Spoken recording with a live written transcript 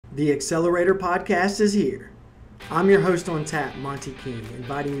The Accelerator Podcast is here. I'm your host on tap, Monty King,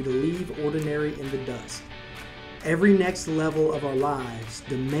 inviting you to leave ordinary in the dust. Every next level of our lives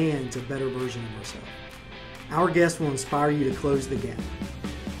demands a better version of ourselves. Our guest will inspire you to close the gap.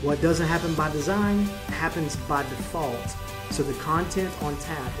 What doesn't happen by design happens by default, so the content on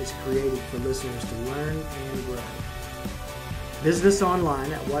tap is created for listeners to learn and grow. Visit us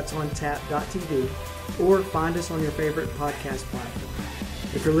online at whatsontap.tv or find us on your favorite podcast platform.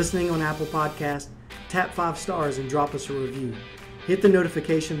 If you're listening on Apple Podcast, tap 5 stars and drop us a review. Hit the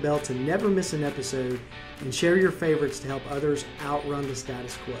notification bell to never miss an episode and share your favorites to help others outrun the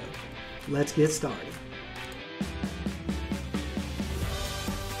status quo. Let's get started.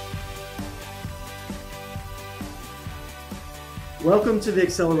 Welcome to the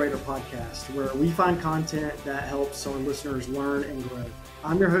Accelerator Podcast, where we find content that helps our listeners learn and grow.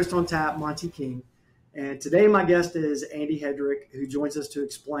 I'm your host on tap, Monty King. And today my guest is Andy Hedrick, who joins us to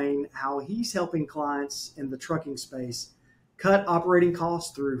explain how he's helping clients in the trucking space cut operating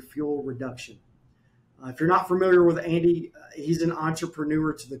costs through fuel reduction. If you're not familiar with Andy, he's an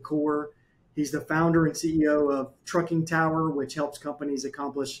entrepreneur to the core. He's the founder and CEO of Trucking Tower, which helps companies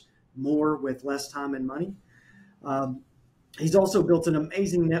accomplish more with less time and money. He's also built an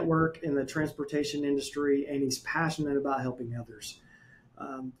amazing network in the transportation industry, and he's passionate about helping others.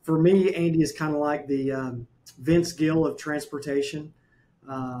 For me, Andy is kind of like the Vince Gill of transportation.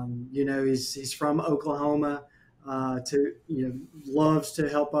 He's from Oklahoma, loves to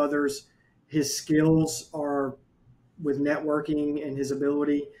help others. His skills are with networking, and his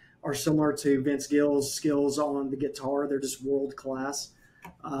ability are similar to Vince Gill's skills on the guitar. They're just world class.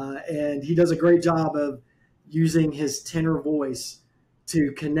 And he does a great job of using his tenor voice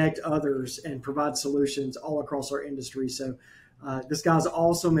to connect others and provide solutions all across our industry. So this guy's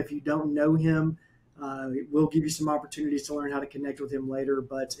awesome. If you don't know him, we'll give you some opportunities to learn how to connect with him later.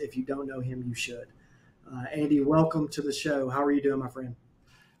 But if you don't know him, you should. Andy, welcome to the show. How are you doing, my friend?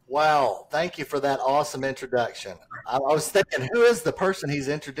 Wow. Thank you for that awesome introduction. I was thinking, who is the person he's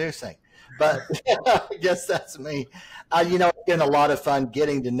introducing? But I guess that's me. It's been a lot of fun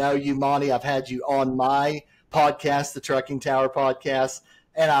getting to know you, Monty. I've had you on my podcast, the Trucking Tower Podcast,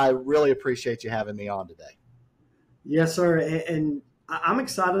 and I really appreciate you having me on today. Yes, sir. And I'm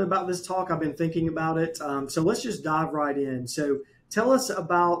excited about this talk. I've been thinking about it. So let's just dive right in. So tell us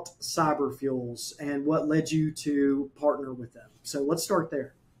about CyberFuels and what led you to partner with them. So let's start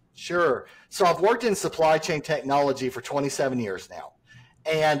there. Sure. So I've worked in supply chain technology for 27 years now.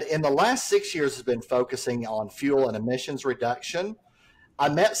 And in the last 6 years has been focusing on fuel and emissions reduction. I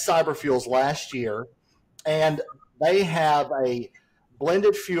met CyberFuels last year, and they have a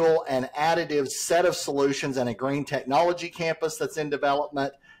blended fuel and additive set of solutions and a green technology campus that's in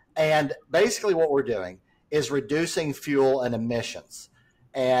development. And basically what we're doing is reducing fuel and emissions.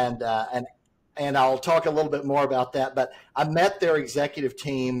 And I'll talk a little bit more about that, but I met their executive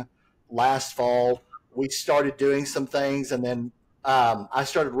team last fall. We started doing some things, and then I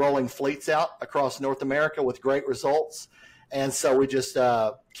started rolling fleets out across North America with great results. And so we just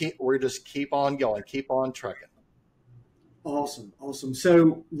keep on going, keep on trucking. Awesome.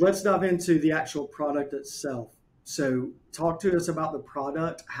 So let's dive into the actual product itself. So talk to us about the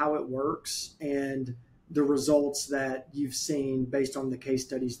product, how it works, and the results that you've seen based on the case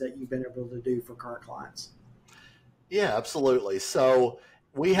studies that you've been able to do for current clients. Yeah, absolutely. So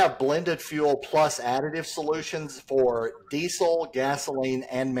we have blended fuel plus additive solutions for diesel, gasoline,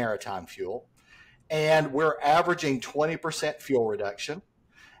 and maritime fuel. And we're averaging 20% fuel reduction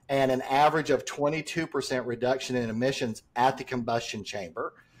and an average of 22% reduction in emissions at the combustion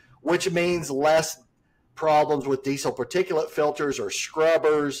chamber, which means less problems with diesel particulate filters or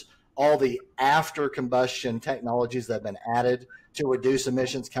scrubbers, all the after combustion technologies that have been added to reduce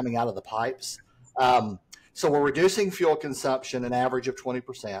emissions coming out of the pipes. So we're reducing fuel consumption an average of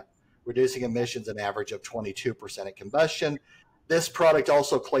 20%, reducing emissions an average of 22% at combustion. This product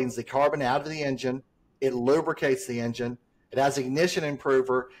also cleans the carbon out of the engine. It lubricates the engine. It has ignition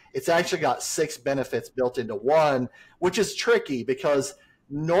improver. It's actually got 6 benefits built into one, which is tricky because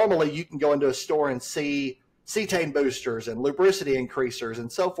normally you can go into a store and see cetane boosters and lubricity increasers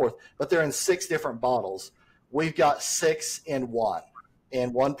and so forth, but they're in 6 different bottles. We've got 6 in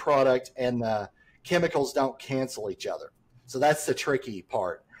one product, and the chemicals don't cancel each other. So that's the tricky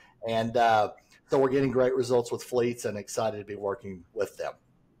part. And so we're getting great results with fleets and excited to be working with them.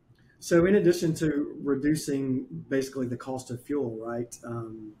 So in addition to reducing basically the cost of fuel, right,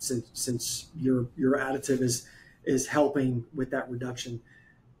 since your additive is helping with that reduction,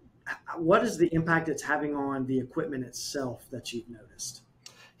 what is the impact it's having on the equipment itself that you've noticed?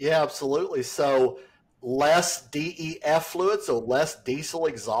 Yeah, absolutely. So less DEF fluid, so less diesel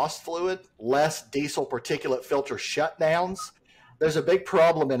exhaust fluid, less diesel particulate filter shutdowns. There's a big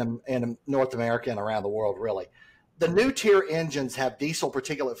problem in North America and around the world, really. The new tier engines have diesel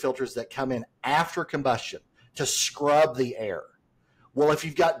particulate filters that come in after combustion to scrub the air. Well, if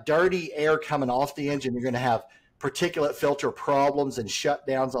you've got dirty air coming off the engine, you're going to have particulate filter problems and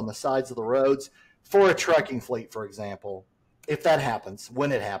shutdowns on the sides of the roads for a trucking fleet, for example. If that happens,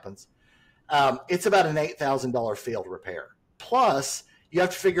 when it happens, it's about an $8,000 field repair. Plus, you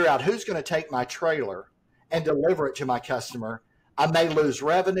have to figure out who's going to take my trailer and deliver it to my customer. I may lose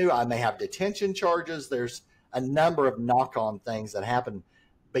revenue. I may have detention charges. There's a number of knock-on things that happen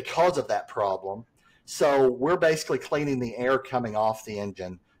because of that problem. So we're basically cleaning the air coming off the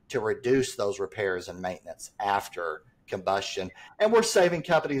engine to reduce those repairs and maintenance after combustion. And we're saving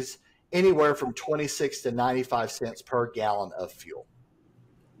companies anywhere from 26 to 95 cents per gallon of fuel.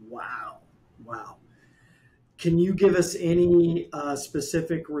 Wow. Wow. Can you give us any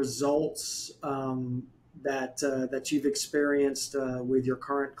specific results that you've experienced with your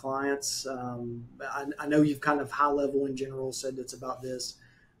current clients? I know you've kind of high level in general said it's about this,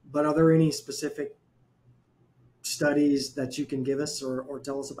 but are there any specific studies that you can give us or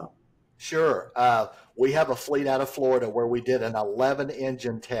tell us about? Sure. We have a fleet out of Florida where we did an 11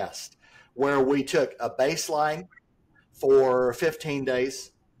 engine test where we took a baseline for 15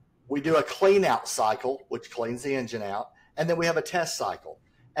 days. We do a clean out cycle, which cleans the engine out. And then we have a test cycle.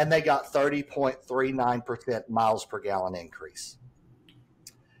 And they got 30.39% miles per gallon increase.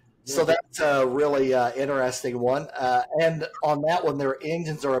 So that's a really interesting one. And on that one, their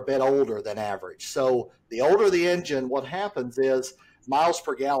engines are a bit older than average. So the older the engine, what happens is miles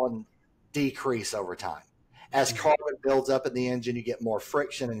per gallon decrease over time. As carbon builds up in the engine, you get more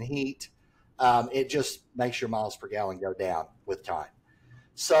friction and heat. It just makes your miles per gallon go down with time.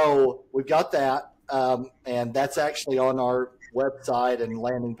 So we've got that, and that's actually on our website and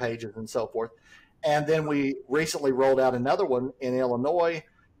landing pages and so forth. And then we recently rolled out another one in Illinois,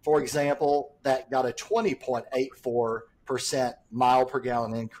 for example, that got a 20.84% mile per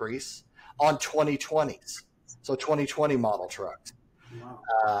gallon increase on 2020s, so 2020 model trucks.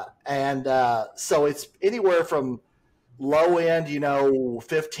 Wow. So it's anywhere from low end,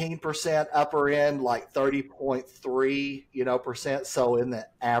 15%, upper end, like 30.3, percent. So in the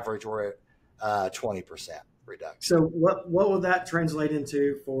average, we're at 20% reduction. So what would that translate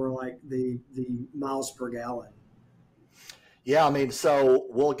into for like the miles per gallon? Yeah, so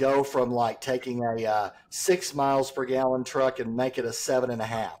we'll go from like taking a 6 miles per gallon truck and make it a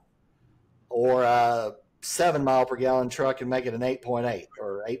 7.5, or a 7 mile per gallon truck and make it an 8.8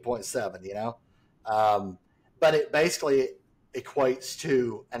 or 8.7, But it basically equates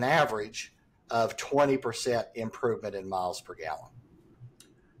to an average of 20% improvement in miles per gallon.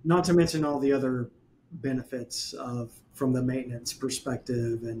 Not to mention all the other benefits from the maintenance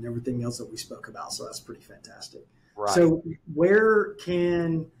perspective and everything else that we spoke about. So that's pretty fantastic. Right. So where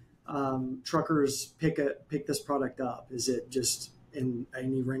can truckers pick this product up? Is it just in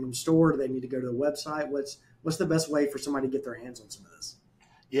any random store? Do they need to go to the website? What's the best way for somebody to get their hands on some of this?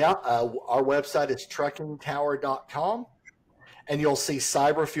 Yeah, our website is truckingtower.com, and you'll see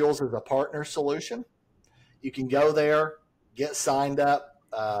CyberFuels as a partner solution. You can go there, get signed up,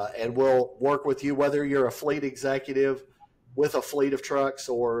 and we'll work with you, whether you're a fleet executive with a fleet of trucks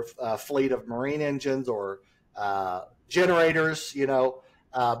or a fleet of marine engines or generators,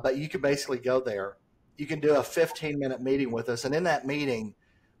 but you can basically go there. You can do a 15-minute meeting with us, and in that meeting,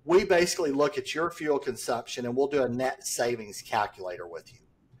 we basically look at your fuel consumption, and we'll do a net savings calculator with you.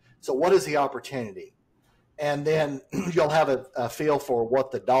 So what is the opportunity? And then you'll have a feel for what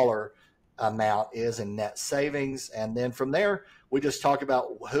the dollar amount is in net savings. And then from there, we just talk about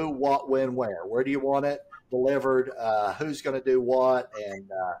who, what, when, where. Where do you want it delivered? Who's going to do what? And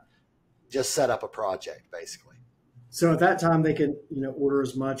just set up a project, basically. So at that time, they can order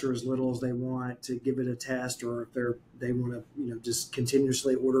as much or as little as they want to give it a test, or if they want to just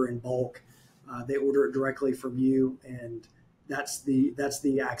continuously order in bulk, they order it directly from you, and that's the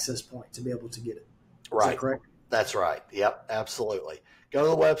access point to be able to get it. Right. Is that correct? That's right. Yep, absolutely. Go to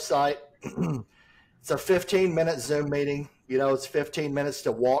the website. It's a 15-minute Zoom meeting. It's 15 minutes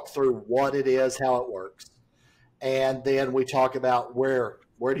to walk through what it is, how it works. And then we talk about where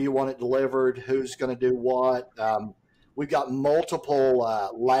do you want it delivered, who's going to do what. We've got multiple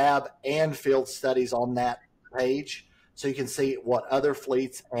lab and field studies on that page, so you can see what other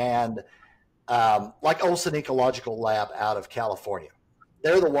fleets and like Olson Ecological Lab out of California.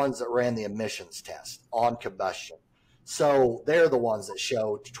 They're the ones that ran the emissions test on combustion. So they're the ones that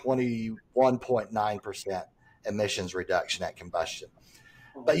showed 21.9% emissions reduction at combustion.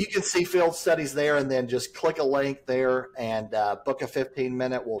 But you can see field studies there, and then just click a link there and book a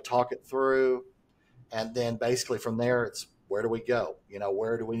 15-minute. We'll talk it through. And then basically from there, it's where do we go?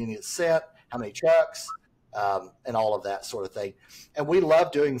 Where do we need to sit? How many trucks? And all of that sort of thing. And we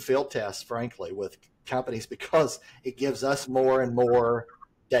love doing field tests, frankly, with companies because it gives us more and more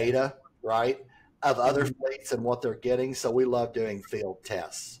data, right, of other fleets and what they're getting. So we love doing field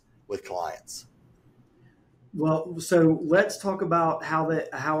tests with clients. Well, so let's talk about how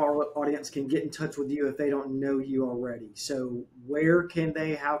our audience can get in touch with you if they don't know you already. So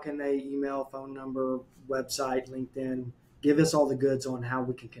how can they email, phone number, website, LinkedIn? Give us all the goods on how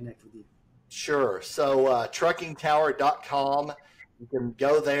we can connect with you. Sure. So truckingtower.com, you can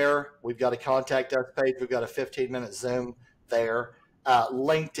go there. We've got a contact us page. We've got a 15-minute Zoom there.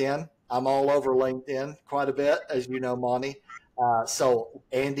 LinkedIn, I'm all over LinkedIn quite a bit, as you know, Monty. So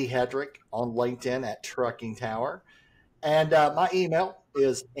Andy Hedrick on LinkedIn at Trucking Tower. And my email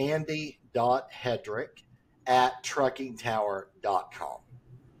is andy.hedrick@truckingtower.com.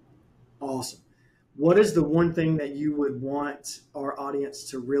 Awesome. What is the one thing that you would want our audience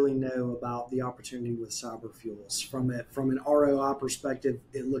to really know about the opportunity with CyberFuels? From an ROI perspective,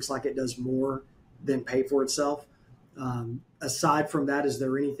 it looks like it does more than pay for itself. Aside from that, is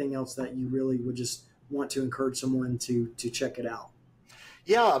there anything else that you really would just want to encourage someone to check it out?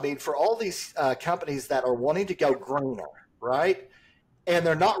 Yeah, I mean, for all these companies that are wanting to go greener, right? And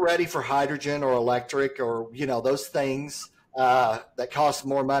they're not ready for hydrogen or electric or, those things that cost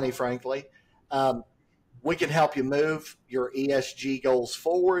more money, frankly. We can help you move your ESG goals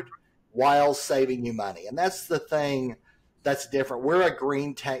forward while saving you money. And that's the thing that's different. We're a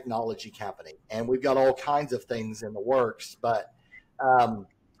green technology company, and we've got all kinds of things in the works, but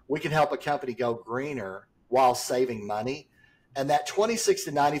we can help a company go greener while saving money. And that 26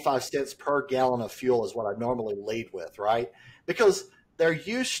 to 95 cents per gallon of fuel is what I normally lead with, right? Because they're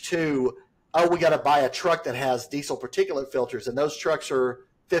used to, we got to buy a truck that has diesel particulate filters, and those trucks are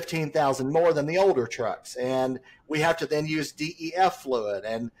 $15,000 more than the older trucks. And we have to then use DEF fluid,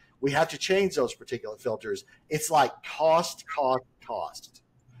 and we have to change those particulate filters. It's like cost.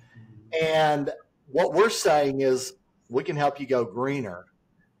 And what we're saying is we can help you go greener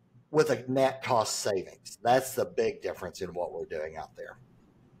with a net cost savings. That's the big difference in what we're doing out there.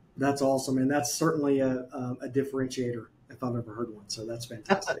 That's awesome. And that's certainly a differentiator if I've ever heard one. So that's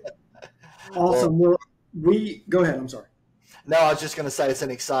fantastic. Awesome. Well, go ahead. I'm sorry. No, I was just going to say it's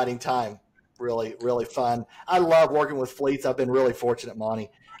an exciting time. Really, really fun. I love working with fleets. I've been really fortunate, Monty.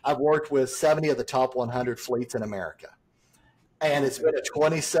 I've worked with 70 of the top 100 fleets in America. And it's been a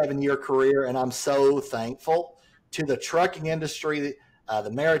 27-year career, and I'm so thankful to the trucking industry, the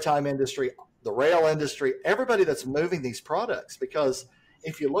maritime industry, the rail industry, everybody that's moving these products. Because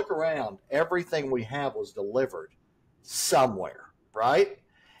if you look around, everything we have was delivered somewhere, right?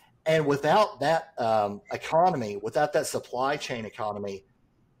 And without that economy, without that supply chain economy,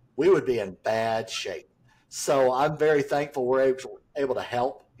 we would be in bad shape. So I'm very thankful we're able to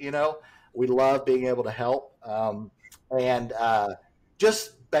help. We love being able to help and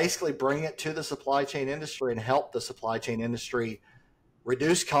just basically bring it to the supply chain industry and help the supply chain industry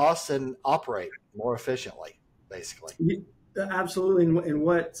reduce costs and operate more efficiently, basically. Absolutely. And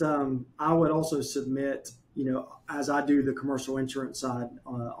what I would also submit, as I do the commercial insurance side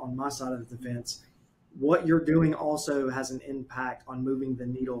on my side of the fence, what you're doing also has an impact on moving the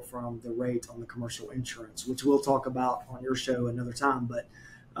needle from the rate on the commercial insurance, which we'll talk about on your show another time. But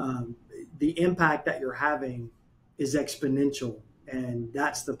the impact that you're having is exponential. And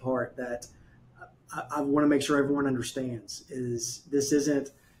that's the part that I want to make sure everyone understands is this isn't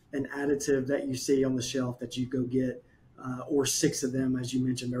an additive that you see on the shelf that you go get or 6 of them, as you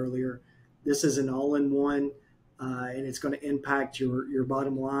mentioned earlier. This is an all-in-one, and it's going to impact your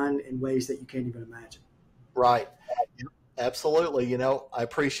bottom line in ways that you can't even imagine. Right. Absolutely. I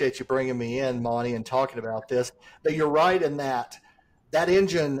appreciate you bringing me in, Monty, and talking about this. But you're right in that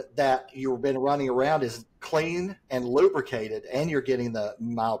engine that you've been running around is clean and lubricated, and you're getting the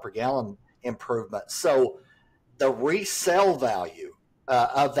mile per gallon improvement. So the resale value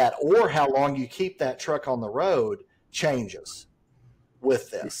of that, or how long you keep that truck on the road, changes with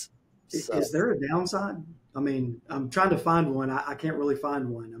this. So, is there a downside? I mean, I'm trying to find one. I can't really find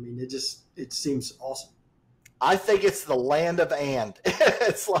one. I mean, it seems awesome. I think it's the land of and.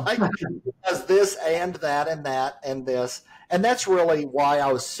 It's like does this and that and that and this. And that's really why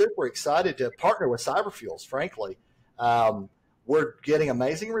I was super excited to partner with CyberFuels, frankly. We're getting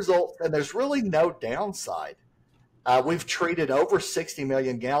amazing results, and there's really no downside. We've treated over 60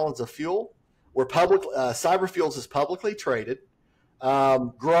 million gallons of fuel. CyberFuels is publicly traded,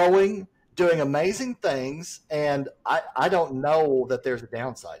 growing, doing amazing things, and I don't know that there's a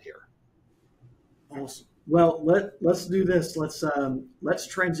downside here. Awesome. Well, let's do this. Let's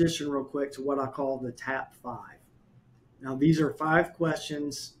transition real quick to what I call the TAP 5. Now, these are 5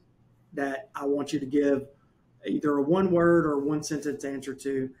 questions that I want you to give either a one-word or one-sentence answer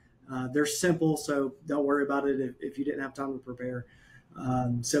to. They're simple, so don't worry about it if you didn't have time to prepare.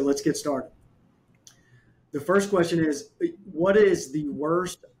 So let's get started. The first question is, what is the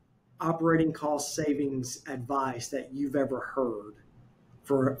worst operating cost savings advice that you've ever heard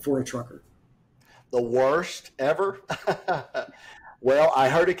for a trucker? The worst ever? Well, I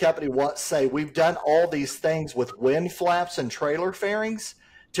heard a company once say, we've done all these things with wind flaps and trailer fairings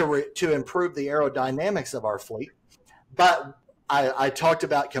to improve the aerodynamics of our fleet. But I talked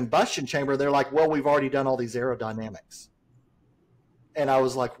about combustion chamber. They're like, well, we've already done all these aerodynamics. And I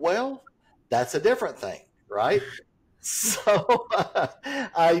was like, well, that's a different thing, right? So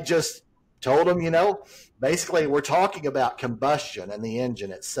I just told them, basically we're talking about combustion and the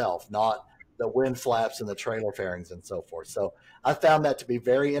engine itself, not the wind flaps and the trailer fairings and so forth. So I found that to be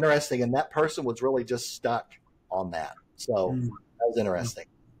very interesting. And that person was really just stuck on that. So that was interesting.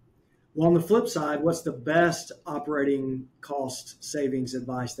 Well, on the flip side, what's the best operating cost savings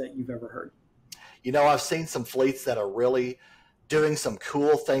advice that you've ever heard? I've seen some fleets that are really doing some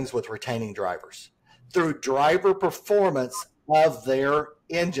cool things with retaining drivers through driver performance of their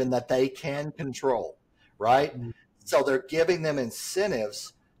engine that they can control, right? Mm-hmm. So they're giving them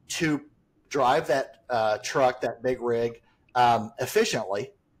incentives to drive that truck, that big rig,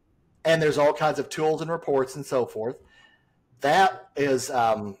 efficiently. And there's all kinds of tools and reports and so forth. That is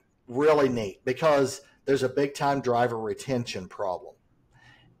really neat because there's a big time driver retention problem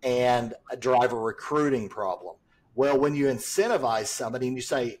and a driver recruiting problem. Well, when you incentivize somebody and you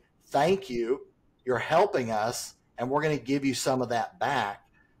say, thank you, you're helping us, and we're going to give you some of that back,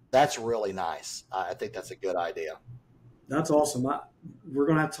 that's really nice. I think that's a good idea. That's awesome. We're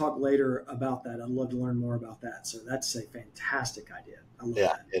going to have to talk later about that. I'd love to learn more about that. So that's a fantastic idea. I love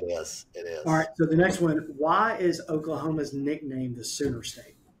that. It is. It is. All right. So the next one, why is Oklahoma's nickname the Sooner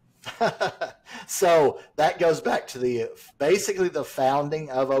State? So that goes back to basically the founding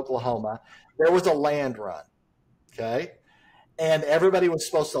of Oklahoma. There was a land run. Okay. And everybody was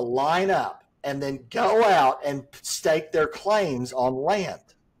supposed to line up and then go out and stake their claims on land.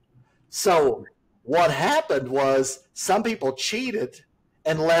 So what happened was some people cheated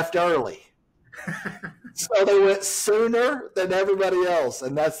and left early. So they went sooner than everybody else,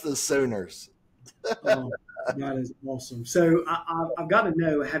 and that's the Sooners. Oh, that is awesome. So I've got to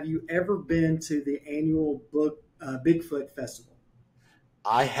know, have you ever been to the annual Bigfoot Festival?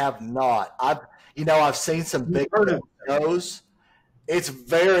 I have not. I've seen some Bigfoot shows. It's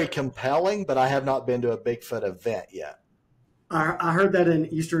very compelling, but I have not been to a Bigfoot event yet. I heard that in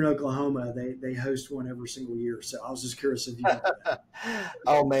Eastern Oklahoma, they host one every single year. So I was just curious if you.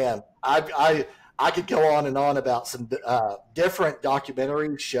 Oh man, I could go on and on about some different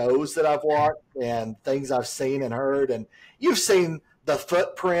documentary shows that I've watched and things I've seen and heard. And you've seen the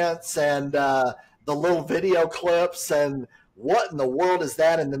footprints and the little video clips and what in the world is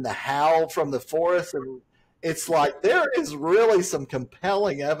that? And then the howl from the forest. And it's like there is really some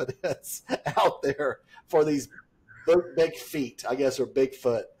compelling evidence out there for these big feet, I guess, or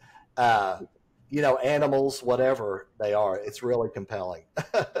Bigfoot, animals, whatever they are. It's really compelling.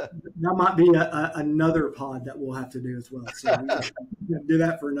 That might be another pod that we'll have to do as well. So we'll do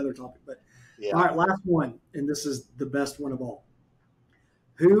that for another topic. But yeah. All right, last one, and this is the best one of all.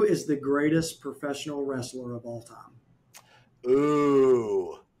 Who is the greatest professional wrestler of all time?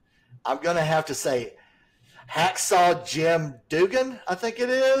 Ooh, I'm going to have to say Hacksaw Jim Duggan, I think it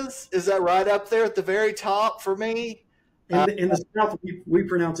is. Is that right up there at the very top for me? In the South, we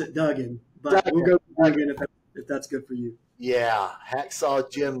pronounce it Duggan, but Duggan. We'll go with Duggan if that's good for you. Yeah,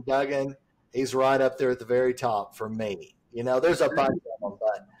 Hacksaw Jim Duggan. He's right up there at the very top for me. There's a bunch of them,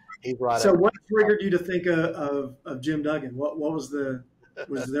 but he's right so up there. So what triggered you to think of Jim Duggan? What was there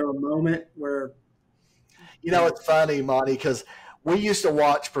a moment where? It's funny, Monty, because we used to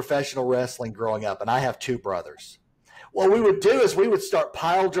watch professional wrestling growing up, and I have 2 brothers. What we would do is we would start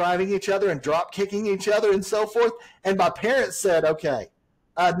pile driving each other and drop kicking each other and so forth. And my parents said, okay,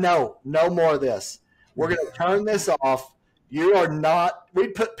 no more of this. We're going to turn this off. You are not –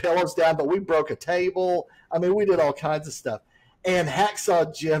 we'd put pillows down, but we broke a table. I mean, we did all kinds of stuff. And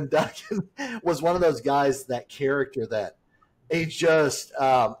Hacksaw Jim Duggan was one of those guys, that character that he just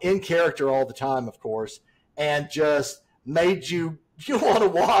in character all the time, of course, and just made you want to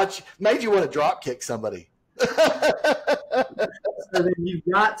watch, made you want to drop kick somebody. So then you've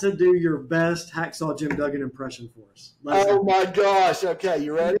got to do your best Hacksaw Jim Duggan impression for us. My gosh. Okay,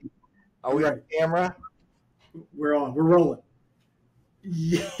 you ready? Are we on camera? We're on. We're rolling.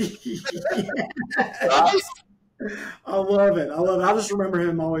 Yes. I love it. I just remember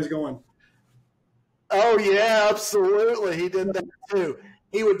him always going, oh, yeah, absolutely. He did that too.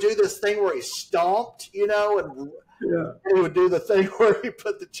 He would do this thing where he stomped, and he would do the thing where he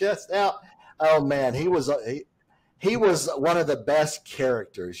put the chest out. Oh, man, he was one of the best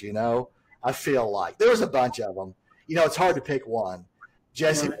characters, I feel like. There was a bunch of them. It's hard to pick one.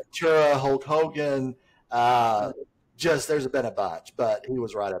 Jesse Ventura, Hulk Hogan, there's been a bunch, but he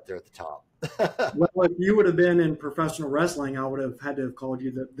was right up there at the top. Well, if you would have been in professional wrestling, I would have had to have called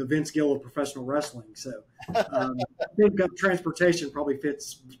you the Vince Gill of professional wrestling. So I think transportation probably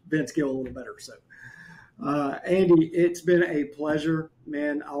fits Vince Gill a little better. So, Andy, it's been a pleasure,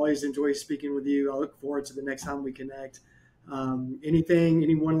 man. I always enjoy speaking with you. I look forward to the next time we connect.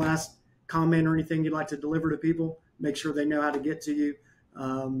 Any one last comment or anything you'd like to deliver to people? Make sure they know how to get to you.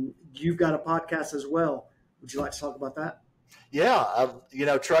 You've got a podcast as well. Would you like to talk about that? Yeah,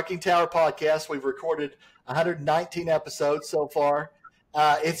 Trucking Tower Podcast. We've recorded 119 episodes so far.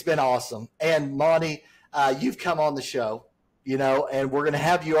 It's been awesome. And Monty, you've come on the show, and we're going to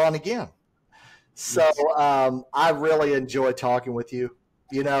have you on again. So I really enjoy talking with you,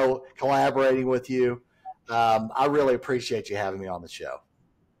 collaborating with you. I really appreciate you having me on the show.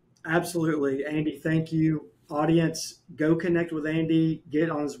 Absolutely. Andy, thank you. Audience, go connect with Andy, get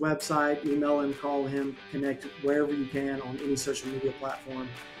on his website, email him, call him, connect wherever you can on any social media platform.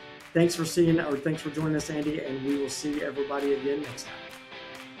 Thanks for joining us, Andy, and we will see everybody again next time.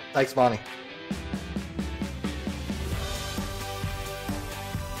 Thanks, Monty.